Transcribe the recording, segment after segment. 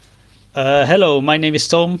Hello, my name is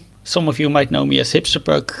Tom. Some of you might know me as Hipster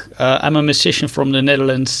Pug. I'm a musician from the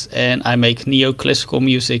Netherlands, and I make neoclassical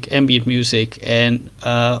music, ambient music, and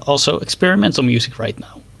also experimental music right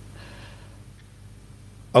now.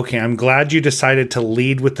 Okay, I'm glad you decided to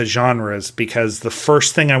lead with the genres, because the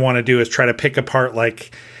first thing I want to do is try to pick apart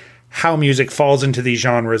like how music falls into these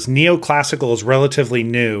genres. Neoclassical is relatively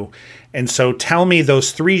new. And so tell me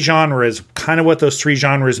those three genres, kind of what those three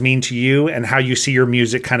genres mean to you and how you see your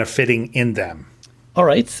music kind of fitting in them. All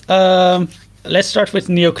right. Let's start with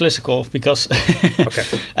neoclassical, because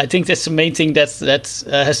Okay. I think that's the main thing that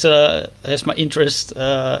has my interest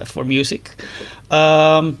for music.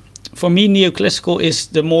 For me, neoclassical is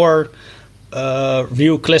the more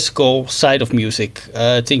real classical side of music.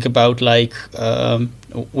 Think about like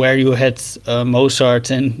where you had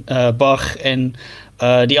Mozart and Bach and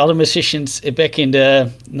the other musicians back in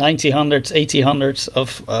the 1900s, 1800s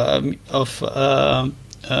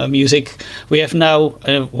of music. We have now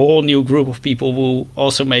a whole new group of people who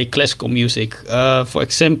also make classical music. For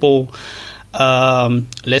example,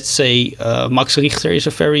 let's say Max Richter is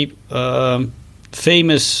a very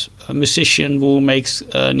famous musician who makes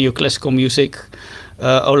neoclassical music.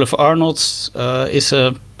 Olaf Arnold is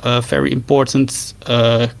a very important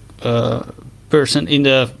person in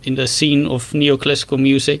the scene of neoclassical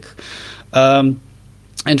music.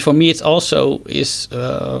 And for me, it also is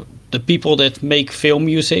the people that make film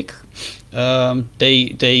music.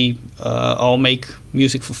 They all make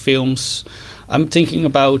music for films. I'm thinking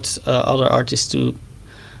about other artists to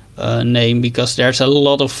name, because there's a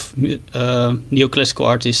lot of neoclassical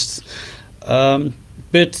artists.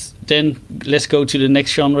 But then let's go to the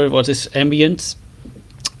next genre, what is ambient.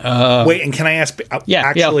 Wait, and can I ask?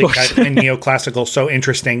 Actually, of course. I find neoclassical so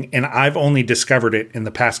interesting, and I've only discovered it in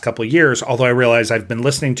the past couple of years, although I realize I've been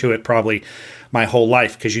listening to it probably my whole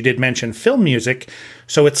life, because you did mention film music.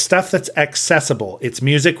 So it's stuff that's accessible. It's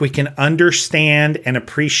music we can understand and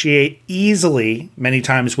appreciate easily many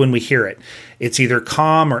times when we hear it. It's either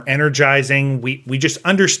calm or energizing. We just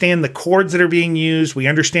understand the chords that are being used. We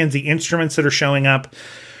understand the instruments that are showing up.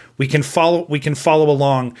 We can follow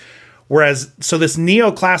along. Whereas, so this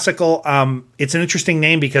neoclassical, it's an interesting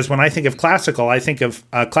name, because when I think of classical, I think of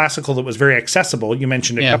classical that was very accessible. You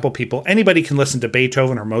mentioned a couple people. Anybody can listen to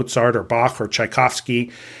Beethoven or Mozart or Bach or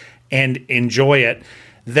Tchaikovsky and enjoy it.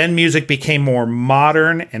 Then music became more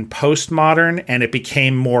modern and postmodern, and it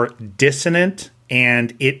became more dissonant, and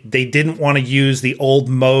they didn't want to use the old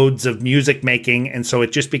modes of music making, and so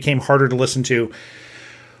it just became harder to listen to.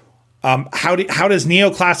 How does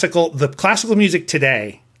neoclassical, the classical music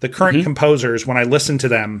today, the current composers, when I listen to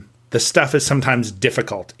them, the stuff is sometimes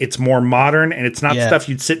difficult. It's more modern, and it's not stuff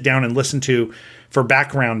you'd sit down and listen to for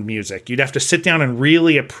background music. You'd have to sit down and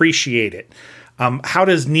really appreciate it. How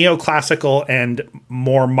does neoclassical and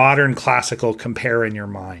more modern classical compare in your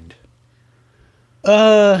mind?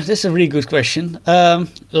 That's a really good question.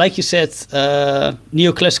 Like you said,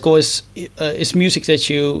 neoclassical is music that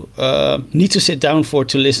you need to sit down for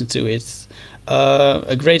to listen to it.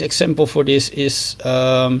 A great example for this is,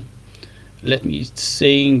 let me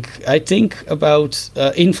think. I think about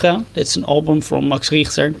Infra. That's an album from Max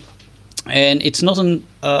Richter. And it's not an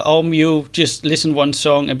album you just listen one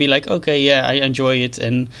song and be like, okay, yeah, I enjoy it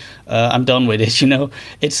and I'm done with it, you know.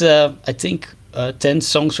 It's, I think, 10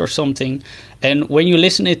 songs or something. And when you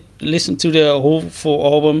listen to the whole full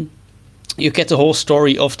album, you get the whole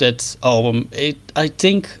story of that album. I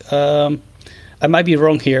think, I might be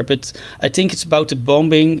wrong here, but I think it's about the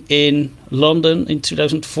bombing in London in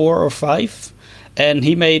 2004 or 5. And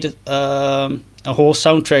he made a whole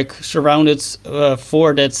soundtrack surrounded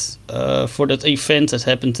for that event that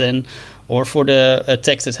happened then, or for the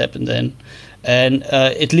attack that happened then. And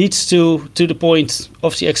it leads to the point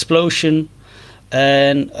of the explosion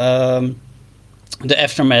and the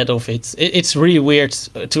aftermath of it. It's really weird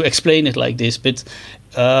to explain it like this, but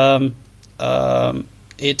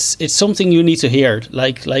it's something you need to hear.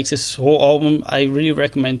 Like this whole album, I really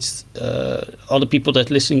recommend other people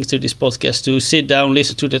that listening to this podcast to sit down,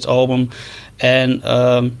 listen to that album, and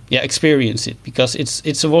experience it, because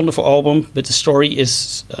it's a wonderful album, but the story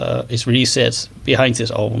is really sad behind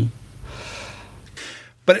this album.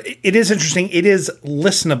 But it is interesting. It is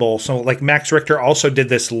listenable. So like Max Richter also did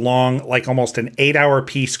this long, like almost an 8-hour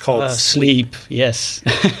piece called Sleep. Yes.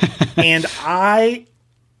 And I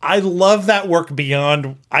love that work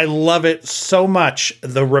beyond. I love it so much.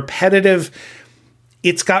 The repetitive,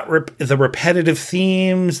 it's got the repetitive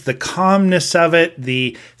themes, the calmness of it,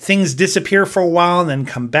 the things disappear for a while and then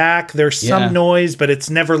come back. There's some noise, but it's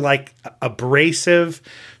never like abrasive.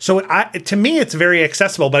 So to me, it's very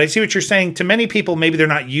accessible, but I see what you're saying. To many people, maybe they're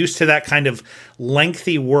not used to that kind of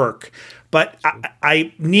lengthy work. But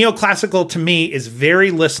I neoclassical to me is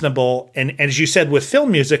very listenable. And as you said, with film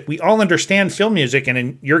music, we all understand film music. And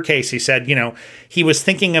in your case, he said, he was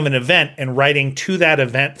thinking of an event and writing to that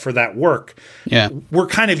event for that work. Yeah. We're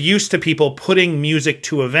kind of used to people putting music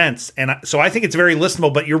to events. And so I think it's very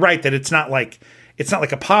listenable, but you're right that it's not like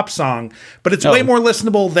a pop song, but it's way more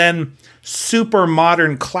listenable than super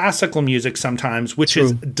modern classical music sometimes, which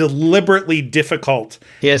is deliberately difficult.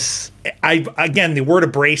 Yes. Again, the word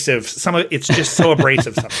abrasive, it's just so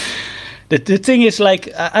abrasive. The thing is, like,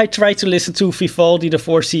 I tried to listen to Vivaldi, The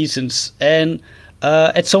Four Seasons, and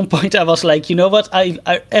at some point I was like, you know what,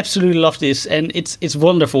 I absolutely love this, and it's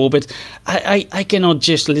wonderful, but I cannot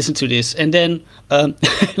just listen to this. And then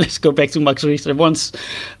let's go back to Max Richter once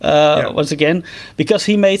again, because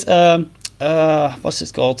he made what's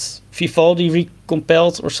it called, Vivaldi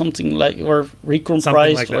Recompiled or something like, or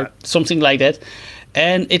Recomprised or something like that.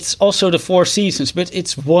 And it's also The Four Seasons, but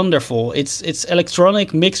it's wonderful. It's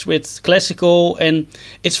electronic mixed with classical, and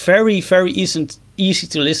it's very, very easy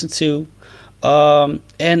to listen to.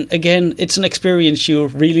 And again, it's an experience you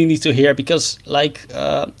really need to hear, because like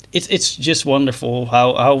it's just wonderful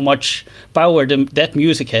how much power that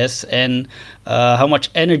music has, and how much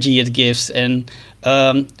energy it gives, and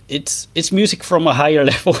it's music from a higher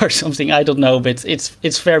level or something. I don't know, but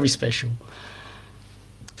it's very special.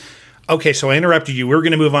 Okay, so I interrupted you. We're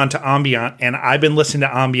going to move on to ambient, and I've been listening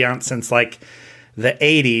to ambient since like the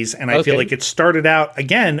 80s, and I feel like it started out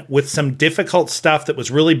again with some difficult stuff that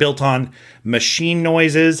was really built on machine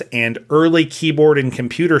noises and early keyboard and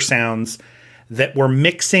computer sounds that were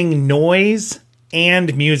mixing noise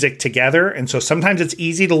and music together. And so sometimes it's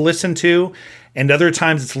easy to listen to, and other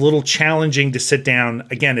times it's a little challenging to sit down.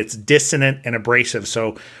 Again, it's dissonant and abrasive.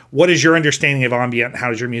 So what is your understanding of ambient? How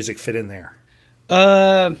does your music fit in there?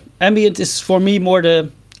 Ambient is for me more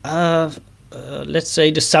the let's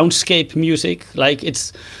say the soundscape music. Like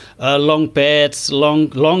it's long pads,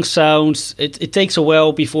 long sounds. It takes a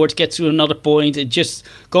while before it gets to another point. It just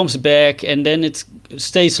comes back, and then it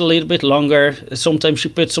stays a little bit longer. Sometimes you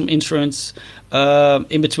put some instruments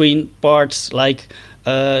in between parts. Like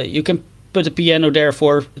you can put a piano there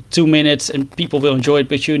for 2 minutes and people will enjoy it,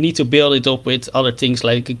 but you need to build it up with other things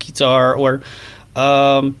like a guitar, or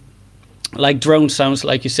like drone sounds,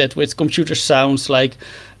 like you said, with computer sounds. Like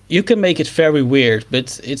you can make it very weird,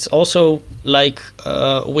 but it's also like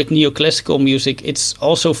with neoclassical music, it's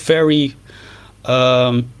also very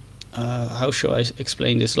how should I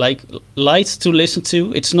explain this? Like light to listen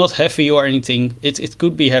to. It's not heavy or anything. It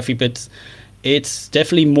could be heavy, but it's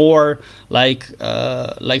definitely more like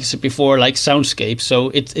I said before, like soundscape.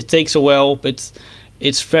 So it takes a while, but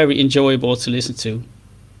it's very enjoyable to listen to.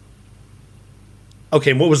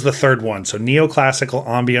 Okay, and what was the third one? So neoclassical,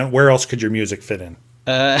 ambient. Where else could your music fit in?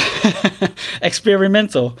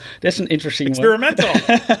 Experimental. That's an interesting experimental. one.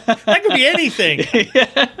 That could be anything.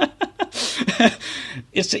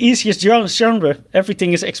 It's the easiest genre.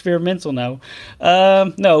 Everything is experimental now.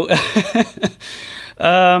 No.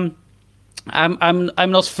 I'm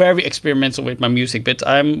not very experimental with my music, but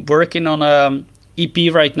I'm working on a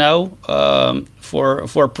EP right now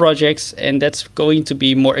for projects, and that's going to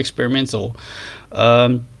be more experimental.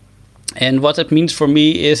 And what it means for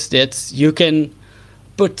me is that you can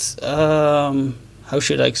put how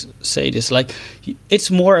should I say this? Like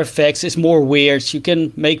it's more effects, it's more weird. You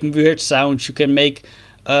can make weird sounds. You can make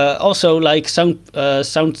also like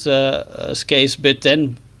soundscapes, but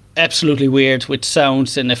then absolutely weird with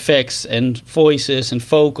sounds and effects and voices and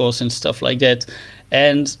vocals and stuff like that.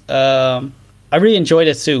 And I really enjoy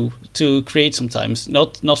that too, to create sometimes.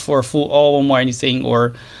 Not for a full album or anything,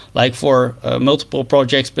 or like for multiple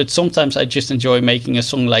projects, but sometimes I just enjoy making a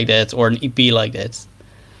song like that or an EP like that.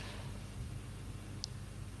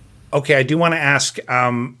 Okay, I do want to ask,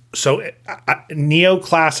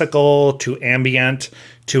 neoclassical to ambient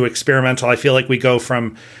to experimental, I feel like we go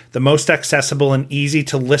from the most accessible and easy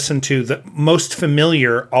to listen to, the most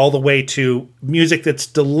familiar, all the way to music that's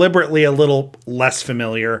deliberately a little less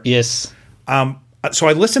familiar. Yes. So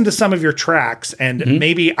I listened to some of your tracks, and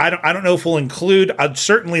maybe I don't know if we'll include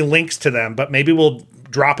certainly links to them, but maybe we'll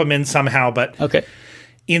drop them in somehow. But okay.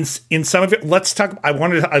 In some of it, let's talk.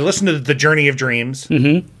 I listened to The Journey of Dreams,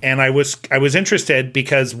 and I was interested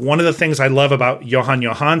because one of the things I love about Johan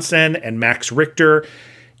Johansson and Max Richter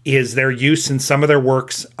is their use in some of their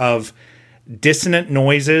works of dissonant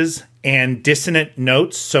noises and dissonant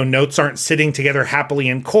notes. So notes aren't sitting together happily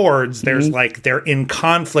in chords. There's like they're in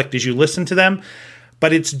conflict as you listen to them,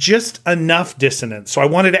 but it's just enough dissonance. So I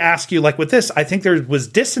wanted to ask you, like with this, I think there was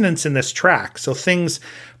dissonance in this track. So things,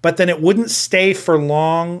 but then it wouldn't stay for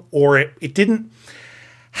long, or it didn't.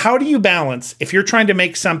 how do you balance if you're trying to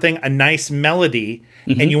make something a nice melody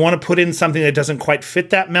and you want to put in something that doesn't quite fit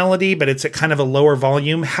that melody, but it's at kind of a lower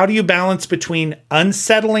volume? How do you balance between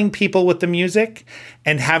unsettling people with the music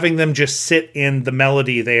and having them just sit in the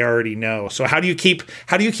melody they already know? So how do you keep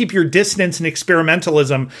your dissonance and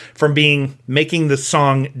experimentalism from making the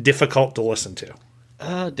song difficult to listen to?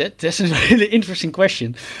 That's a really interesting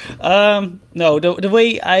question. No, the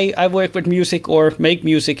way I work with music or make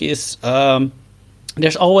music is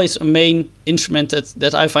there's always a main instrument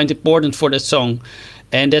that I find important for that song,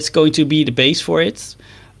 and that's going to be the bass for it.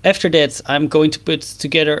 After that, I'm going to put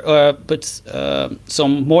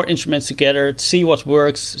some more instruments together, see what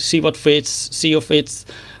works, see what fits, see if it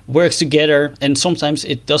works together. And sometimes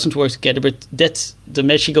it doesn't work together, but that's the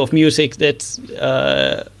magic of music, that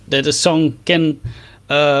a song can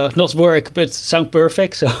not work but sound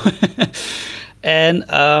perfect. So and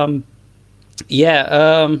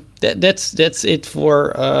that's it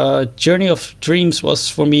for Journey of Dreams. Was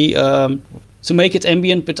for me to make it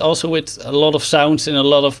ambient, but also with a lot of sounds and a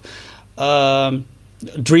lot of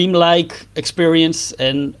dreamlike experience.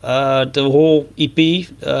 And the whole EP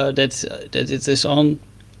that it is on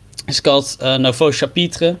is called Nouveau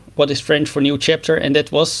Chapitre, what is French for new chapter, and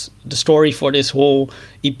that was the story for this whole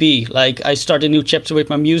EP. Like, I start a new chapter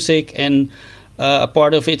with my music, and a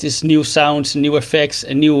part of it is new sounds, new effects,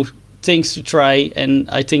 and new things to try. And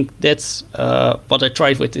I think that's what I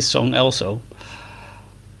tried with this song also.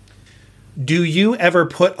 Do you ever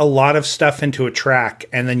put a lot of stuff into a track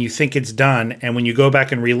and then you think it's done, and when you go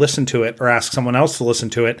back and re-listen to it or ask someone else to listen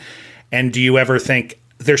to it, and do you ever think,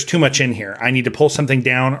 there's too much in here, I need to pull something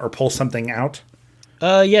down or pull something out?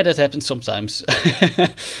 Yeah, that happens sometimes.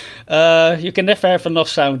 You can never have enough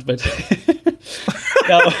sound, but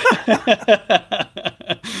no.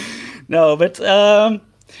 No, but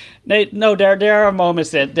there are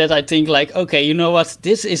moments that I think, like, okay, you know what,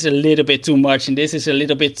 this is a little bit too much, and this is a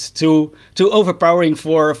little bit too overpowering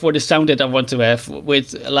for the sound that I want to have.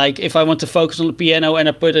 With, like, if I want to focus on the piano and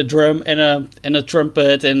I put a drum and a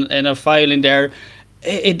trumpet and a violin there,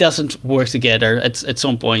 it doesn't work together at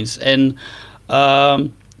some points. And that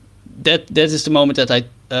is the moment that I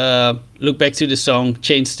look back to the song,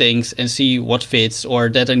 change things, and see what fits, or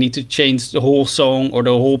that I need to change the whole song or the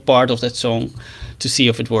whole part of that song to see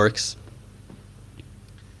if it works.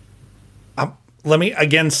 Let me,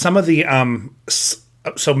 again, some of the,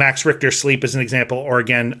 so Max Richter's Sleep is an example, or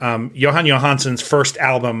again, Johan Johansson's first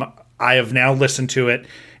album, I have now listened to it.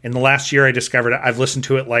 In the last year I discovered it, I've listened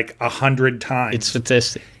to it like 100 times. It's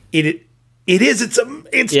fantastic. It is.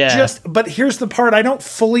 It's just, but here's the part. I don't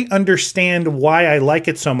fully understand why I like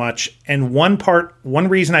it so much. And one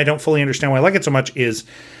reason I don't fully understand why I like it so much is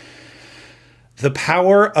the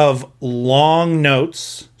power of long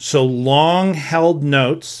notes. So long held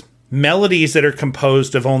notes, melodies that are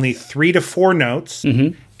composed of only 3 to 4 notes,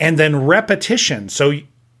 and then repetition. So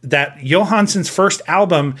that Johansson's first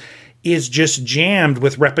album is just jammed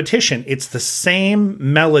with repetition. It's the same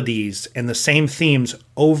melodies and the same themes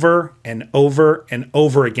over and over and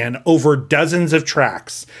over again over dozens of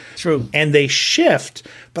tracks. True. And they shift,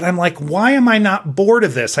 but I'm like, why am I not bored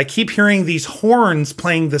of this? I keep hearing these horns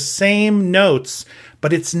playing the same notes,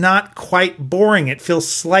 but it's not quite boring. It feels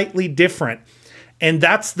slightly different. And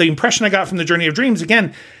that's the impression I got from the Journey of Dreams.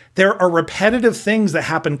 Again, there are repetitive things that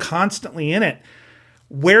happen constantly in it.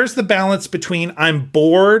 Where's the balance between I'm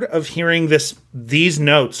bored of hearing these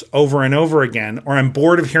notes over and over again, or I'm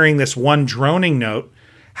bored of hearing this one droning note?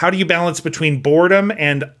 How do you balance between boredom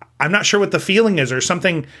and I'm not sure what the feeling is, or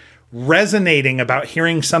something resonating about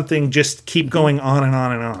hearing something just keep going on and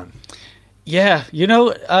on and on? Yeah,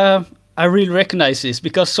 I really recognize this,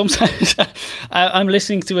 because sometimes I'm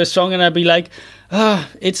listening to a song and I'll be like,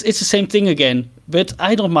 it's the same thing again. But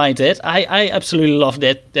I don't mind that. I absolutely love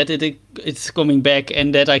that it's coming back,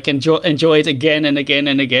 and that I can enjoy it again and again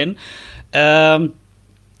and again.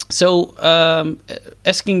 So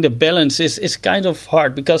asking the balance is kind of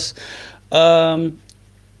hard, because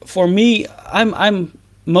for me, I'm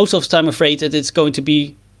most of the time afraid that it's going to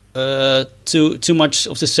be too much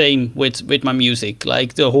of the same with my music.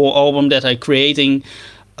 Like the whole album that I'm creating,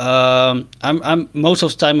 I'm most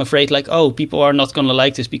of the time afraid, like, oh, people are not gonna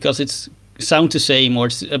like this because it's sound the same, or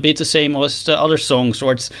it's a bit the same as the other songs,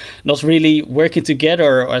 or it's not really working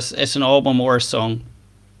together as an album or a song.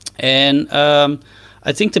 And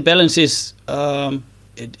I think the balance is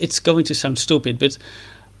it's going to sound stupid, but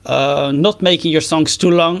not making your songs too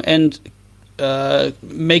long, and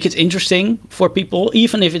make it interesting for people,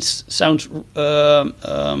 even if it sounds like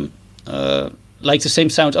the same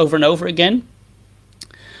sound over and over again.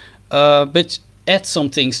 But add some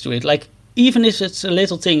things to it, like even if it's a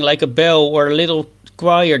little thing like a bell or a little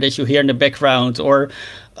choir that you hear in the background, or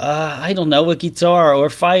I don't know, a guitar or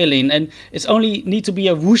violin, and it's only need to be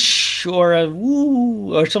a whoosh or a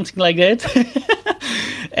woo or something like that.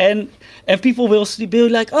 and people will be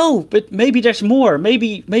like, oh, but maybe there's more.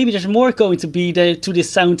 Maybe there's more going to be to this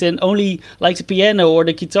sound than only like the piano or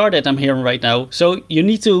the guitar that I'm hearing right now. So you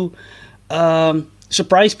need to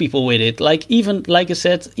surprise people with it. Like I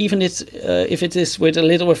said, even if it is with a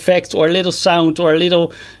little effect or a little sound or a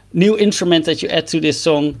little new instrument that you add to this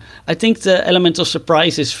song, I think the element of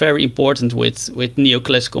surprise is very important with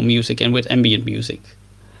neoclassical music and with ambient music.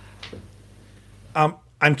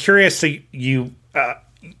 I'm curious. So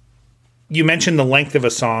you mentioned the length of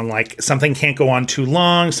a song, like something can't go on too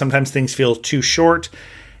long. Sometimes things feel too short.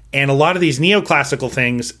 And a lot of these neoclassical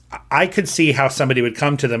things, I could see how somebody would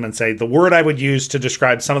come to them and say, the word I would use to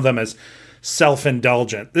describe some of them is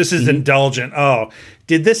self-indulgent. This is indulgent. Oh,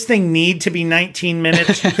 did this thing need to be 19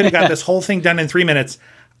 minutes? You could have got this whole thing done in 3 minutes.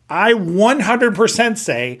 I 100%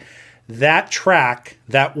 say that track,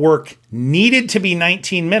 that work needed to be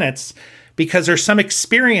 19 minutes because there's some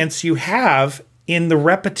experience you have in the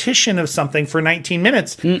repetition of something for 19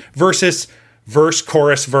 minutes versus verse,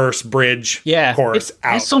 chorus, verse, bridge, chorus,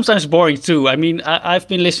 out. It's sometimes boring too. I mean, I've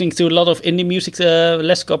been listening to a lot of indie music the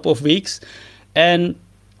last couple of weeks, and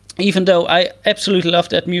even though I absolutely love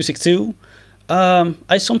that music too,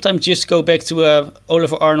 I sometimes just go back to a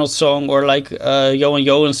Oliver Arnold song or like Johan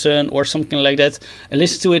Johansson or something like that and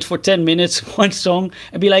listen to it for 10 minutes, one song,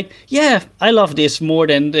 and be like, yeah, I love this more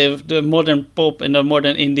than the modern pop and the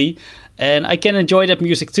modern indie. And I can enjoy that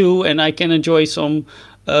music too, and I can enjoy some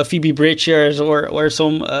Phoebe Bridgers or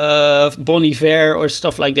some Bon Iver or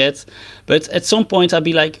stuff like that. But at some point I'll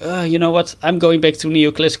be like, you know what, I'm going back to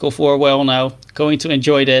neoclassical for a while now, going to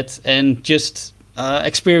enjoy that and just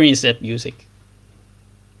experience that music.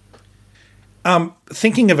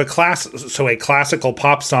 Thinking of a classical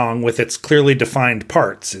pop song with its clearly defined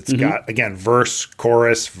parts. It's got, again, verse,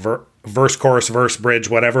 chorus, verse, bridge,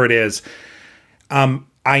 whatever it is.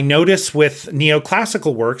 I notice with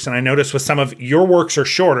neoclassical works, and I notice with some of your works are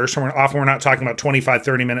shorter, so we're not talking about 25,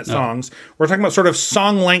 30-minute songs. We're talking about sort of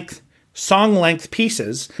song length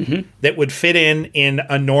pieces that would fit in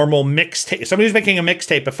a normal mixtape. Somebody's making a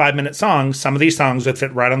mixtape of 5-minute songs. Some of these songs would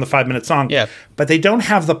fit right on the 5-minute song. Yeah. But they don't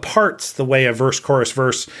have the parts the way a verse, chorus,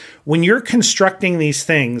 verse. When you're constructing these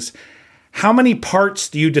things, how many parts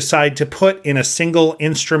do you decide to put in a single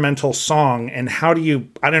instrumental song? And how do you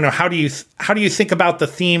think about the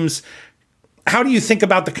themes? How do you think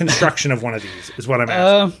about the construction of one of these is what I'm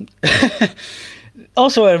asking.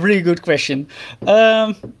 Also a really good question.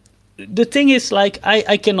 The thing is, like,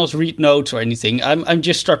 I cannot read notes or anything. I'm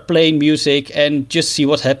just start playing music and just see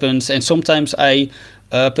what happens. And sometimes I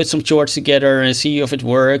put some chords together and see if it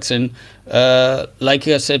works. And like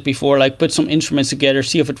I said before, like put some instruments together,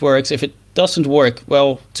 see if it works. If it doesn't work,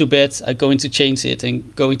 well, too bad. I'm going to change it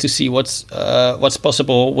and going to see what's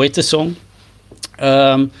possible with the song.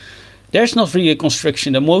 There's not really a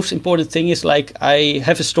construction. The most important thing is, like, I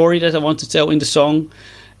have a story that I want to tell in the song,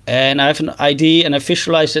 and I have an idea and I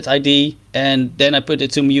visualize that idea, and then I put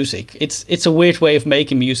it to music. It's a weird way of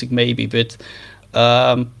making music, maybe, but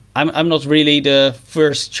I'm not really the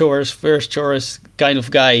first chorus kind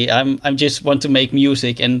of guy. I'm just want to make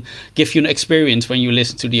music and give you an experience when you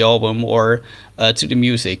listen to the album or to the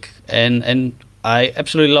music. And I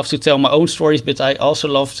absolutely love to tell my own stories, but I also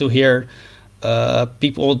love to hear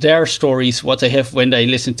people, their stories, what they have when they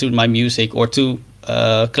listen to my music or to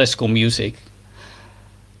classical music.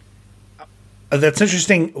 That's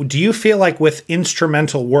interesting. Do you feel like with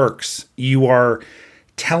instrumental works, you are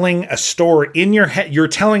telling a story in your head? You're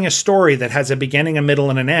telling a story that has a beginning, a middle,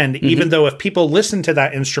 and an end, even though if people listen to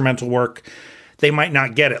that instrumental work, they might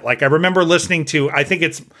not get it. Like I remember listening to, I think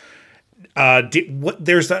it's,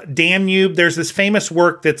 there's a Danube. There's this famous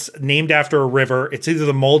work that's named after a river. It's either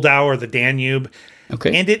the Moldau or the Danube.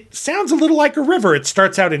 Okay. And it sounds a little like a river. It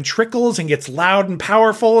starts out in trickles and gets loud and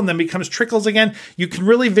powerful and then becomes trickles again. You can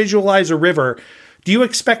really visualize a river. Do you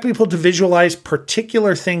expect people to visualize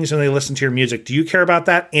particular things when they listen to your music? Do you care about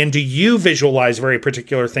that? And do you visualize very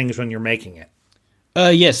particular things when you're making it?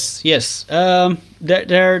 Yes. There's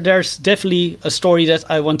definitely a story that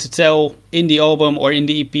I want to tell in the album or in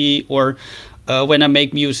the EP or when I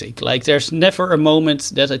make music. Like there's never a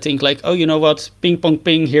moment that I think like, oh, you know what, ping pong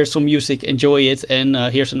ping, here's some music, enjoy it, and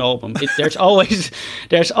here's an album. There's always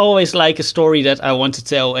like a story that I want to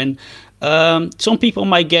tell, and some people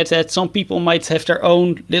might get that. Some people might have their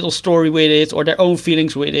own little story with it, or their own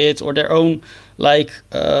feelings with it, or their own like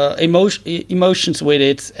emotions with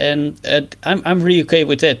it, and I'm really okay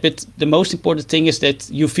with that. But the most important thing is that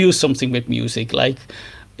you feel something with music. Like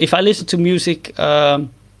if I listen to music, I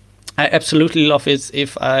absolutely love it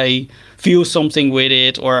if I feel something with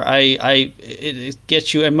it, or it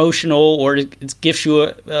gets you emotional, or it gives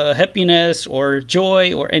you happiness or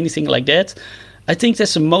joy or anything like that. I think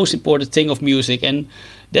that's the most important thing of music, and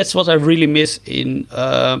that's what I really miss in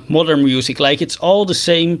modern music. Like, it's all the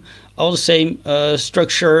same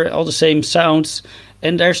structure, all the same sounds,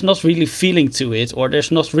 and there's not really feeling to it, or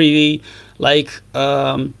there's not really like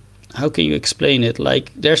how can you explain it?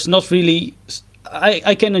 Like, there's not really.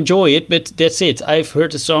 I can enjoy it, but that's it. I've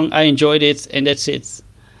heard the song, I enjoyed it, and that's it.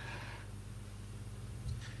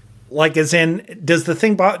 Like, as in, does the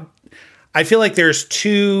thing I feel like there's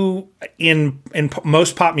two in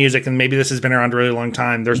most pop music, and maybe this has been around a really long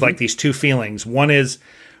time. There's like these two feelings. One is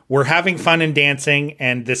we're having fun and dancing,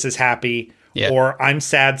 and this is happy. Yeah. Or I'm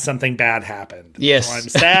sad, something bad happened. Yes. So I'm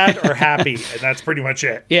sad or happy, and that's pretty much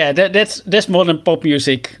it. Yeah, that's modern pop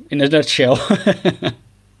music in a nutshell.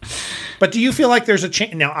 But do you feel like there's a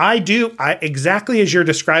change? Now, I do. Exactly as you're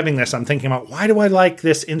describing this, I'm thinking about, why do I like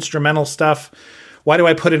this instrumental stuff? Why do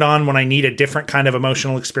I put it on when I need a different kind of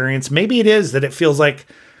emotional experience? Maybe it is that it feels like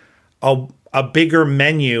a bigger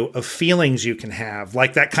menu of feelings you can have.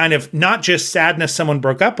 Like that kind of, not just sadness someone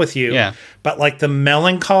broke up with you, but like the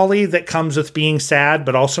melancholy that comes with being sad,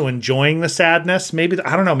 but also enjoying the sadness. Maybe,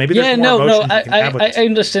 I don't know, maybe there's more emotion you can have with it. I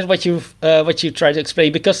understand what you try to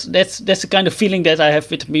explain, because that's the kind of feeling that I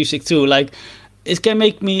have with music too. Like, it can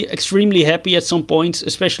make me extremely happy at some points,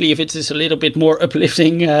 especially if it is a little bit more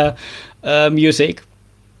uplifting music,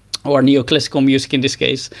 or neoclassical music in this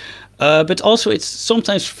case. But also, it's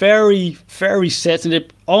sometimes very, very sad and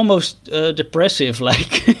almost depressive.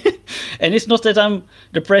 Like, and it's not that I'm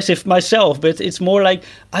depressive myself, but it's more like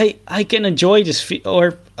I can enjoy this,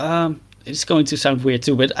 it's going to sound weird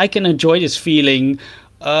too, but I can enjoy this feeling,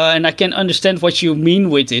 and I can understand what you mean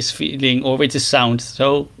with this feeling or with this sound.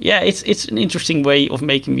 So yeah, it's an interesting way of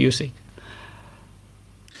making music.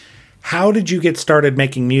 How did you get started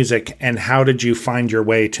making music, and how did you find your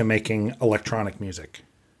way to making electronic music?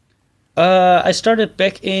 I started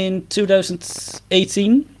back in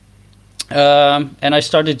 2018, and I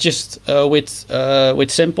started just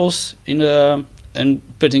with samples and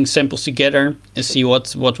putting samples together and see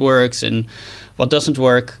what works and what doesn't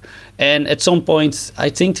work. And at some point, I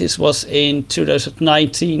think this was in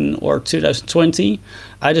 2019 or 2020,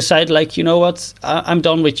 I decided, like, you know what, I'm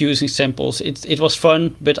done with using samples. It was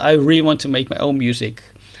fun, but I really want to make my own music.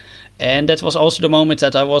 And that was also the moment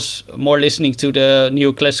that I was more listening to the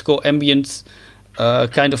neoclassical ambient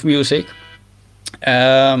kind of music.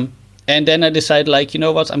 And then I decided, like, you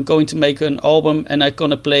know what, I'm going to make an album and I'm going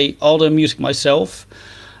to play all the music myself.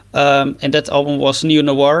 And that album was Neo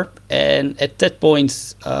Noir. And at that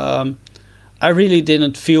point, I really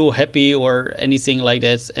didn't feel happy or anything like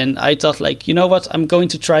that. And I thought, like, you know what, I'm going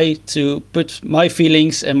to try to put my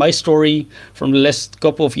feelings and my story from the last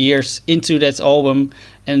couple of years into that album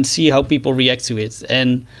and see how people react to it.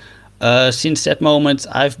 And since that moment,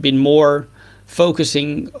 I've been more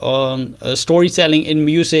focusing on storytelling in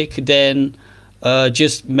music than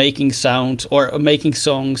just making sound or making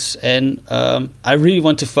songs. And I really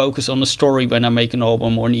want to focus on the story when I make an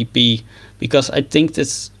album or an EP, because I think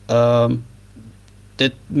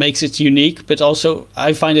that makes it unique, but also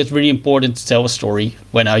I find it really important to tell a story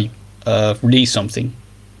when I release something.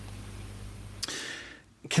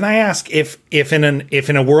 Can I ask if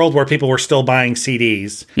in a world where people were still buying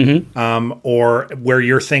CDs, or where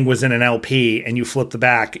your thing was in an LP and you flip the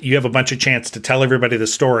back, you have a bunch of chance to tell everybody the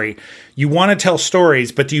story. You want to tell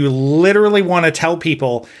stories, but do you literally want to tell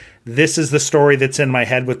people, this is the story that's in my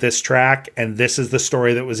head with this track, and this is the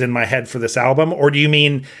story that was in my head for this album? Or do you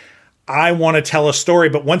mean, I want to tell a story,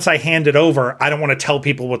 but once I hand it over, I don't want to tell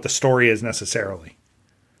people what the story is necessarily?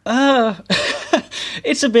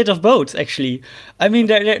 It's a bit of both, actually. I mean,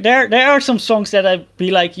 there are some songs that I'd be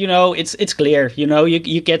like, you know, it's clear, you know,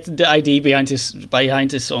 you get the idea behind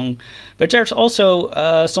this song. But there's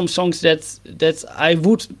also some songs that I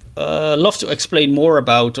would love to explain more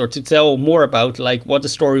about, or to tell more about, like what the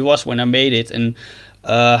story was when I made it, and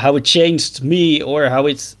how it changed me, or how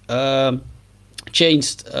it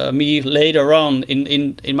changed me later on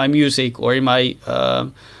in my music, or in my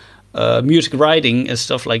music writing and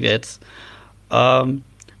stuff like that.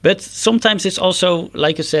 But sometimes it's also,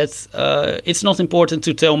 like I said, it's not important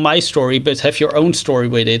to tell my story, but have your own story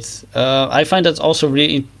with it. I find that also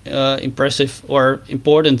really impressive or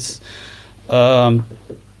important,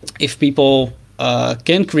 if people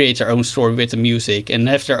can create their own story with the music and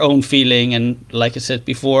have their own feeling, and, like I said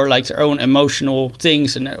before, like their own emotional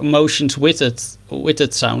things and emotions with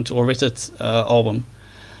it sound or with it album.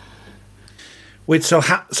 Wait, so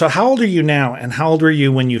how old are you now, and how old were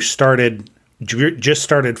you when you started?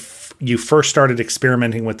 You first started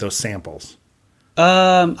experimenting with those samples.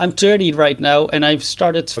 I'm 30 right now, and I've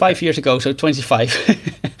started 5 years ago, so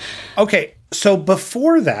 25. Okay, so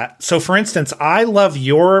before that, so for instance, I love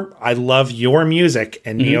your music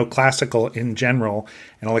and neoclassical in general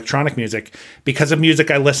and electronic music because of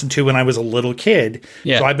music I listened to when I was a little kid.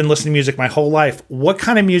 Yeah. So I've been listening to music my whole life. What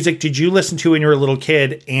kind of music did you listen to when you were a little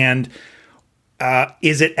kid, and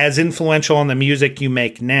is it as influential on the music you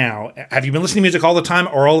make now? Have you been listening to music all the time,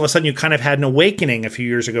 or all of a sudden you kind of had an awakening a few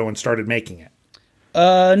years ago and started making it?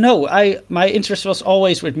 No, my interest was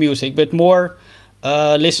always with music, but more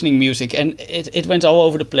listening music, and it went all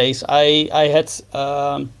over the place. I had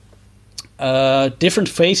different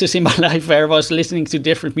phases in my life where I was listening to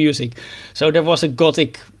different music. So there was a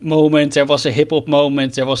gothic moment, there was a hip hop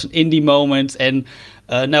moment, there was an indie moment, and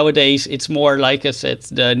nowadays it's more, like I said,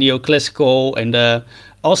 the neoclassical and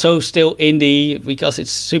also still indie, because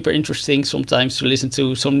it's super interesting sometimes to listen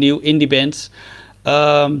to some new indie bands.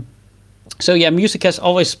 So yeah, music has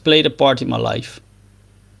always played a part in my life.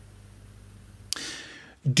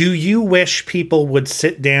 Do you wish people would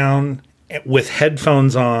sit down with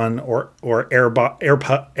headphones on or AirPods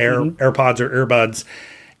or earbuds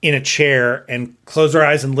in a chair and close their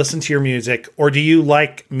eyes and listen to your music? Or do you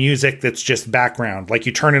like music that's just background, like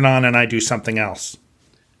you turn it on and I do something else?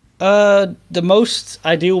 The most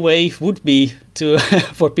ideal way would be to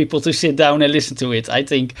for people to sit down and listen to it, I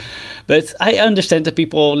think. But I understand that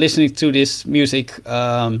people listening to this music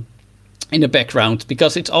in the background,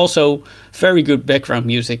 because it's also very good background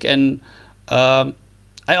music. And I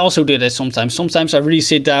also do that sometimes. Sometimes I really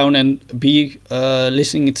sit down and be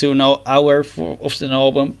listening to an hour of an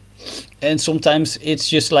album. And sometimes it's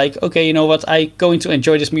just like, okay, you know what, I'm going to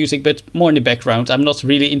enjoy this music, but more in the background. I'm not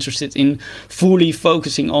really interested in fully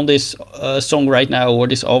focusing on this song right now or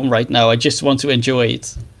this album right now. I just want to enjoy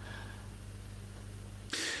it.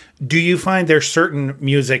 Do you find there's certain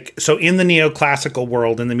music, so in the neoclassical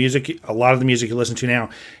world, in the music, a lot of the music you listen to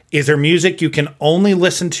now, is there music you can only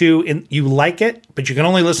listen to, you like it, but you can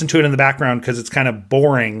only listen to it in the background because it's kind of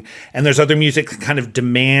boring, and there's other music that kind of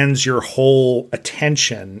demands your whole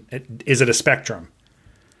attention? Is it a spectrum?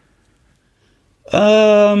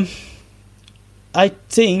 I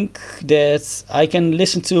think that I can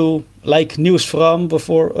listen to like News From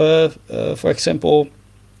before, for example,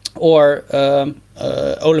 or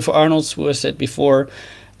Oliver Arnold's, who I said before.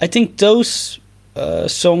 I think those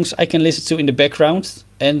songs I can listen to in the background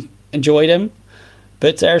and enjoy them.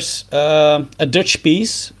 But there's a Dutch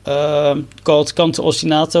piece called Canto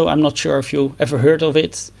Ostinato. I'm not sure if you ever heard of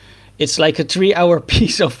it. It's like a 3-hour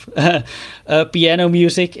piece of piano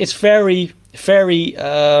music. It's very, very,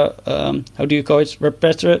 how do you call it?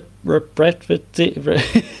 Repetitive.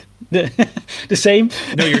 The same.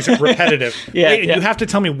 No, you're repetitive. Yeah, Wait, yeah. You have to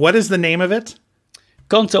tell me, what is the name of it?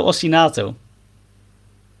 Canto Ostinato.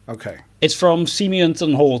 Okay. It's from Simeon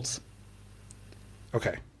ten Holt.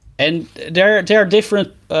 Okay. And there are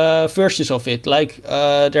different versions of it. Like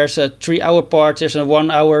there's a 3-hour part, there's a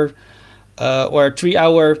 1 hour or a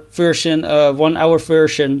 3-hour version, 1 hour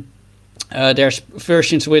version. There's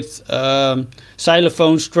versions with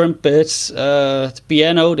xylophones, trumpets, the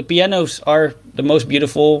piano. The pianos are the most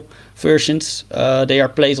beautiful versions. They are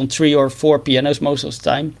played on 3 or 4 pianos most of the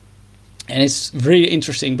time. And it's really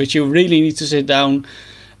interesting, but you really need to sit down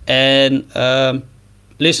and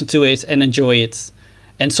listen to it and enjoy it.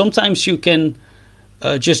 And sometimes you can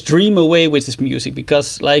just dream away with this music,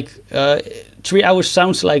 because like 3 hours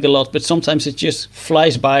sounds like a lot, but sometimes it just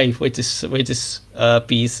flies by with this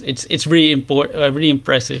piece. It's really really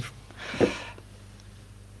impressive.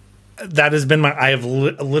 That has been I have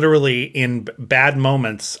literally, in bad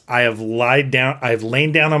moments, I have lain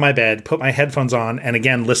down on my bed, put my headphones on, and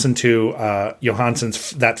again listened to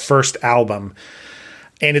Johansson's that first album,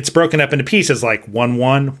 and it's broken up into pieces like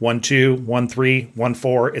 1-1, 1-2, 1-3,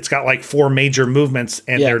 1-4. It's got like 4 major movements,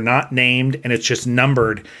 and they're not named, and it's just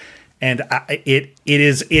numbered, and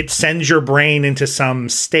it sends your brain into some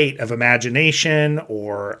state of imagination,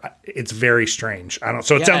 or it's very strange. I don't.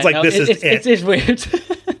 So it sounds like it is weird.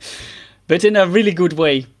 But in a really good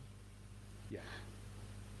way. Yeah.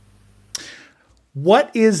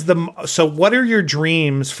 What are your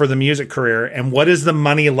dreams for the music career, and what is the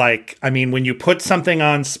money like? I mean, when you put something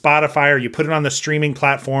on Spotify or you put it on the streaming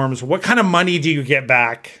platforms, what kind of money do you get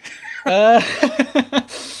back?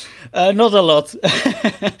 Not a lot.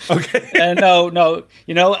 Okay. No.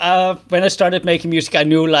 You know, when I started making music, I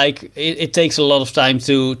knew like it takes a lot of time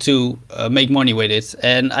to make money with it,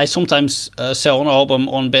 and I sometimes sell an album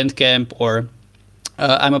on Bandcamp or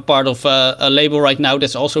I'm a part of a label right now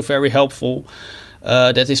that's also very helpful.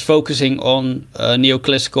 That is focusing on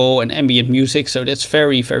neoclassical and ambient music. So that's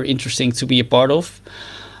very, very interesting to be a part of.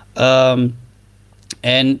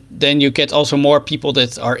 And then you get also more people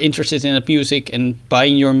that are interested in that music and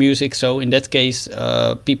buying your music. So in that case,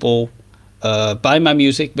 people buy my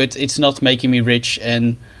music, but it's not making me rich.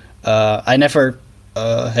 And I never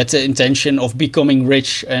had the intention of becoming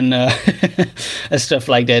rich and, and stuff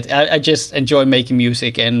like that. I just enjoy making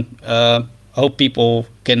music and hope people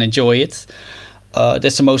can enjoy it.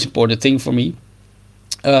 That's the most important thing for me.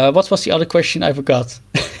 What was the other question? I forgot.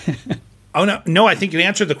 Oh no! I think you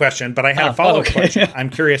answered the question, but I had a follow-up question. I'm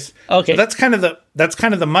curious. Okay, so that's kind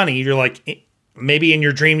of the money. You're like, maybe in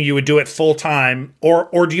your dream you would do it full time,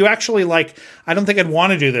 or do you actually like? I don't think I'd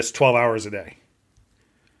want to do this 12 hours a day.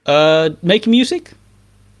 Make music?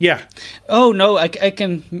 Yeah. Oh no, I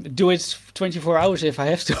can do it 24 hours if I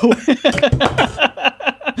have to.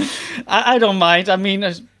 I don't mind. I mean,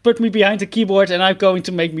 put me behind the keyboard and I'm going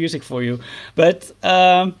to make music for you. But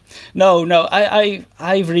no, I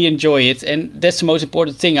really enjoy it. And that's the most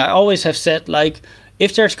important thing. I always have said, like,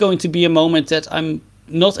 if there's going to be a moment that I'm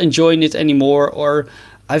not enjoying it anymore, or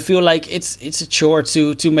I feel like it's a chore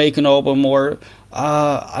to make an album, or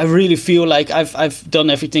I really feel like I've done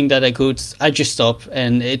everything that I could, I just stop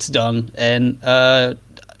and it's done. And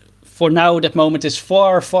for now, that moment is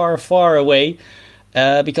far, far, far away.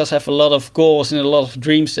 Because I have a lot of goals and a lot of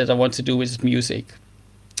dreams that I want to do with music.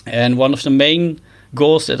 And one of the main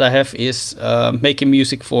goals that I have is making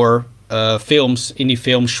music for films, indie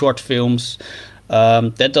films, short films.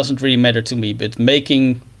 That doesn't really matter to me, but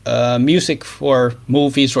making music for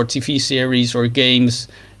movies or TV series or games,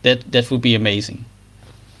 that would be amazing.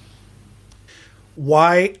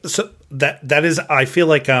 Why? So that is, I feel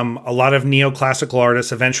like a lot of neoclassical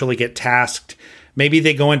artists eventually get tasked. Maybe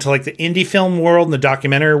they go into like the indie film world and the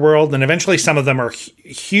documentary world, and eventually some of them are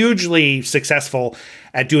hugely successful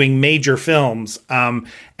at doing major films. And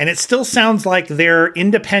it still sounds like their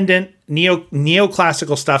independent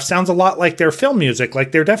neoclassical stuff sounds a lot like their film music,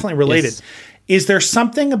 like they're definitely related. Yes. Is there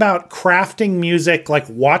something about crafting music, like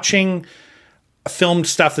watching filmed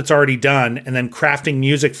stuff that's already done and then crafting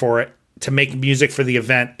music for it to make music for the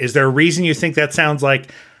event? Is there a reason you think that sounds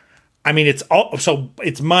like... I mean,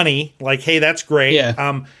 it's money. Like, hey, that's great.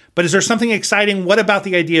 Yeah. But is there something exciting? What about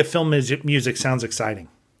the idea of film music sounds exciting?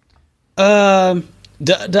 The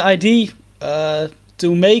idea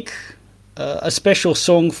to make a special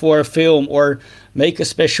song for a film or make a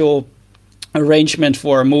special arrangement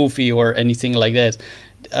for a movie or anything like that,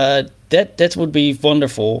 that would be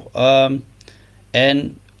wonderful.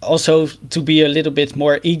 And also, to be a little bit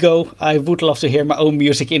more ego, I would love to hear my own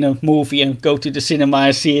music in a movie and go to the cinema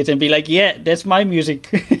and see it and be like, yeah, that's my music.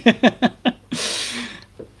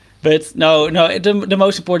 But no, the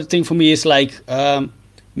most important thing for me is like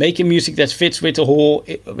making music that fits with the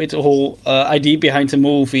whole idea behind the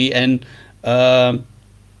movie, and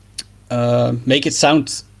make it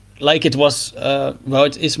sound like it was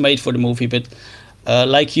it is made for the movie, but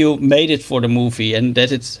like you made it for the movie, and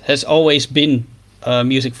that it has always been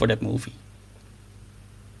music for that movie.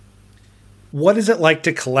 What is it like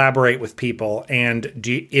to collaborate with people? And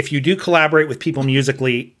if you do collaborate with people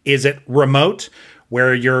musically, is it remote,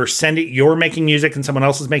 where you're making music and someone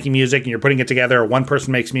else is making music and you're putting it together, or one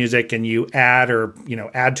person makes music and you add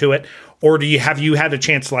to it? Or have you had a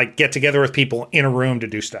chance to like get together with people in a room to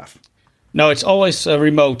do stuff? No, it's always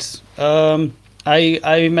remote. I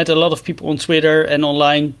met a lot of people on Twitter and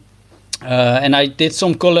online. And I did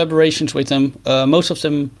some collaborations with them. Most of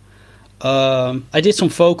them, I did some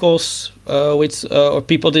vocals or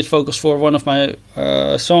people did vocals for one of my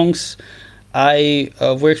songs. I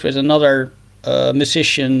worked with another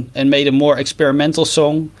musician and made a more experimental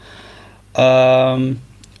song. Let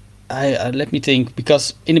me think,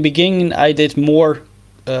 because in the beginning I did more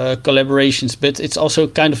collaborations, but it's also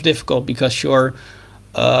kind of difficult because you're...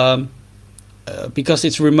 because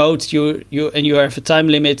it's remote, you have a time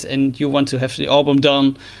limit and you want to have the album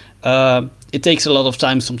done. It takes a lot of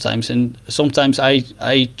time sometimes, and sometimes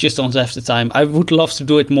I just don't have the time. I would love to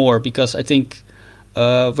do it more, because I think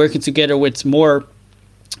working together with more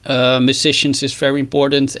musicians is very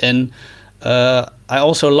important, and I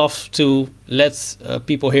also love to let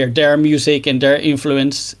people hear their music and their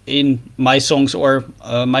influence in my songs, or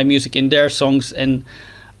my music in their songs, and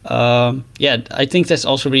I think that's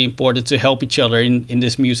also really important to help each other in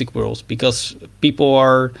this music world, because people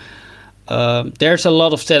are there's a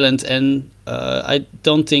lot of talent, and I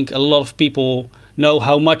don't think a lot of people know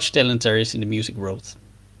how much talent there is in the music world.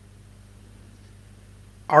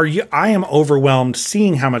 I am overwhelmed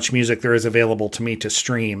seeing how much music there is available to me to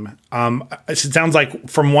stream. It sounds like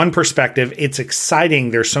from one perspective, it's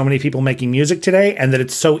exciting. There's so many people making music today, and that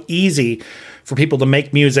it's so easy for people to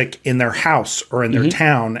make music in their house or in their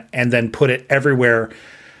town and then put it everywhere.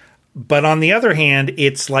 But on the other hand,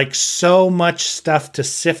 it's like so much stuff to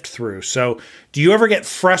sift through. So do you ever get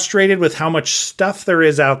frustrated with how much stuff there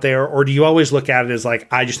is out there? Or do you always look at it as like,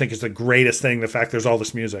 I just think it's the greatest thing, the fact there's all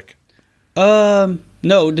this music?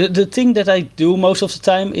 No, the thing that I do most of the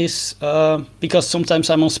time is because sometimes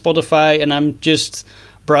I'm on Spotify and I'm just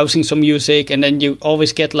browsing some music, and then you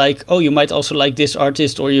always get like, oh, you might also like this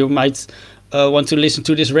artist, or you might want to listen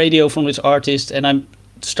to this radio from this artist, and I'm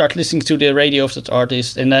start listening to the radio of that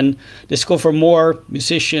artist, and then discover more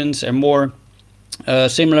musicians and more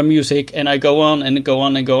similar music, and I go on and go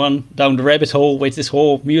on and go on down the rabbit hole with this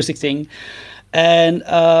whole music thing. And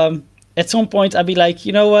at some point I'll be like,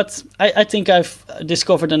 you know what, I think I've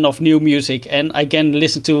discovered enough new music, and I can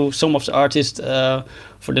listen to some of the artists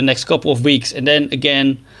for the next couple of weeks, and then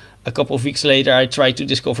again a couple of weeks later I try to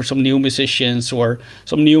discover some new musicians or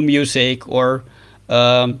some new music, or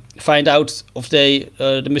find out if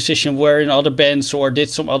the musician were in other bands or did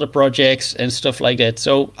some other projects and stuff like that.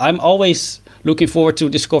 So I'm always looking forward to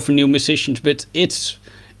discover new musicians, but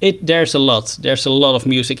there's a lot of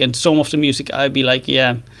music, and some of the music I'd be like,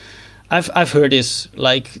 yeah, I've heard this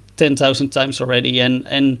like 10,000 times already,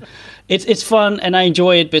 and it's fun and I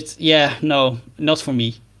enjoy it, but yeah, no, not for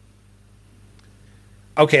me.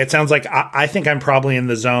 Okay, it sounds like I think I'm probably in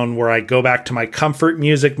the zone where I go back to my comfort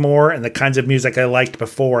music more, and the kinds of music I liked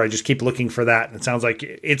before, I just keep looking for that. And it sounds like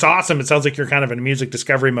it's awesome. It sounds like you're kind of in a music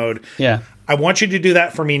discovery mode. Yeah. I want you to do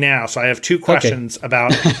that for me now. So I have two questions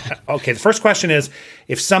about, okay, the first question is,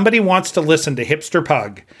 if somebody wants to listen to Hipster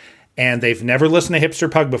Pug and they've never listened to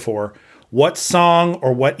Hipster Pug before, what song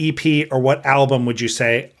or what EP or what album would you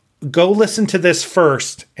say, go listen to this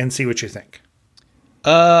first and see what you think?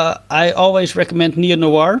 I always recommend Neo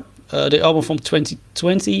Noir, the album from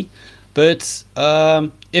 2020. But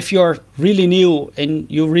if you're really new and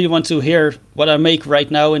you really want to hear what I make right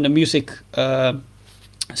now in the music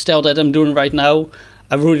style that I'm doing right now,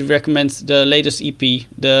 I really recommend the latest EP,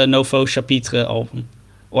 the Nouveau Chapitre album,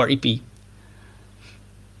 or EP.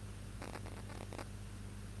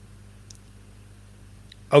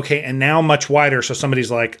 Okay, and now much wider. So somebody's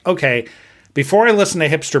like, okay, before I listen to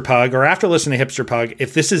Hipster Pug or after listening to Hipster Pug,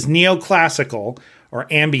 if this is neoclassical or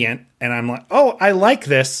ambient and I'm like, oh, I like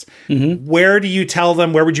this, where do you tell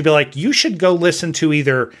them, where would you be like, you should go listen to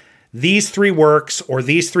either these three works or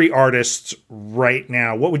these three artists right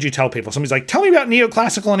now? What would you tell people? Somebody's like, tell me about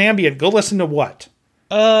neoclassical and ambient. Go listen to what?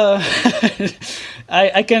 I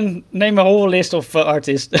can name a whole list of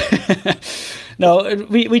artists. No,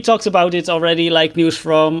 we talked about it already, like news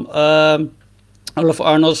from Olaf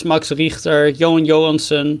Arnolds, Max Richter, Johan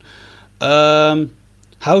Johansson,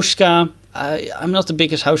 Hauska. I'm not the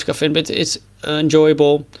biggest Hauska fan, but it's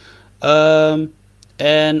enjoyable.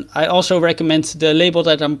 And I also recommend the label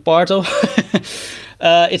that I'm part of.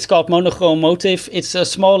 It's called Monochrome Motive. It's a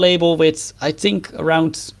small label with, I think,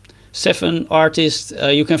 around 7 artists.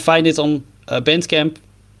 You can find it on Bandcamp.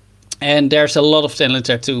 And there's a lot of talent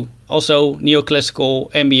there too. Also neoclassical,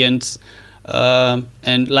 ambient,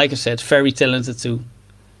 and like I said, very talented too.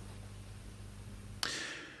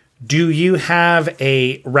 Do you have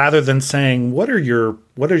rather than saying what are your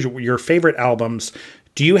favorite albums,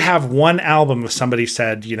 do you have one album if somebody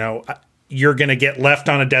said, you know, you're going to get left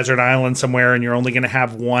on a desert island somewhere and you're only going to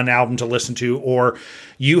have one album to listen to, or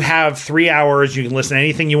you have 3 hours, you can listen to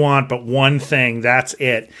anything you want, but one thing, that's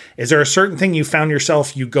it. Is there a certain thing you found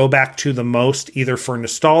yourself you go back to the most, either for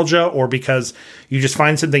nostalgia or because you just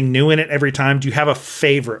find something new in it every time? Do you have a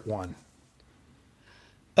favorite one?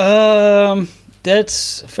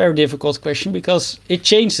 That's a very difficult question because it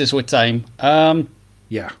changes with time.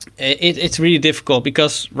 Yeah, it's really difficult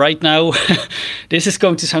because right now, this is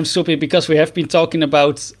going to sound stupid because we have been talking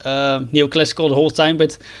about neoclassical the whole time,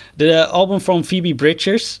 but the album from Phoebe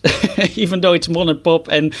Bridgers, even though it's modern pop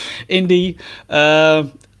and indie,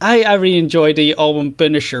 I really enjoy the album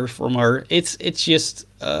Punisher from her. It's just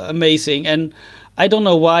amazing, and I don't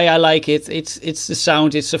know why I like it. It's the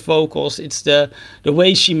sound, it's the vocals, it's the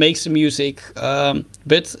way she makes the music.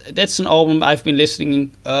 But that's an album I've been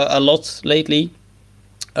listening a lot lately.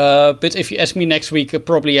 But if you ask me next week, I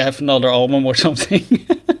probably have another album or something.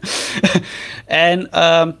 And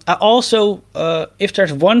I also, if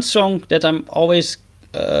there's one song that I'm always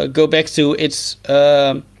go back to, it's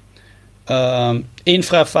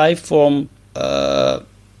Infra 5 from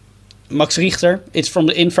Max Richter. It's from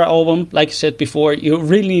the Infra album. Like I said before, you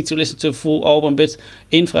really need to listen to the full album, but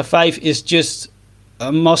Infra 5 is just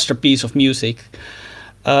a masterpiece of music.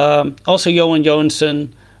 Also Johan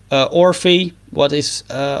Johansson, Orphe, what is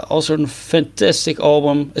also a fantastic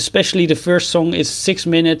album. Especially the first song is 6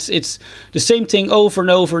 minutes. It's the same thing over and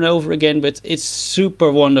over and over again, but it's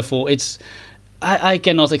super wonderful. I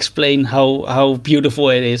cannot explain how beautiful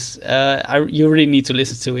it is. You really need to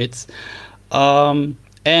listen to it.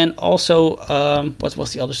 And also, what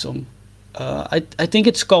was the other song? I think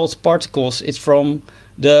it's called Particles. It's from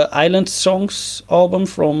the Island Songs album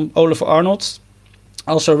from Olaf Arnold.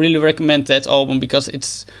 Also really recommend that album because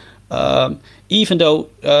it's even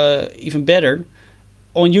better.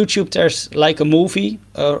 On YouTube there's like a movie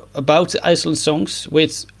about the Iceland songs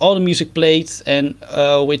with all the music played and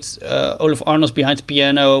with Olaf Arnold behind the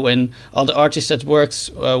piano and all the artists that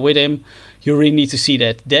worked with him. You really need to see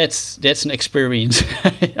that. That's an experience.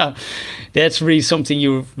 Yeah. That's really something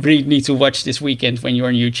you really need to watch this weekend when you're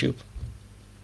on YouTube.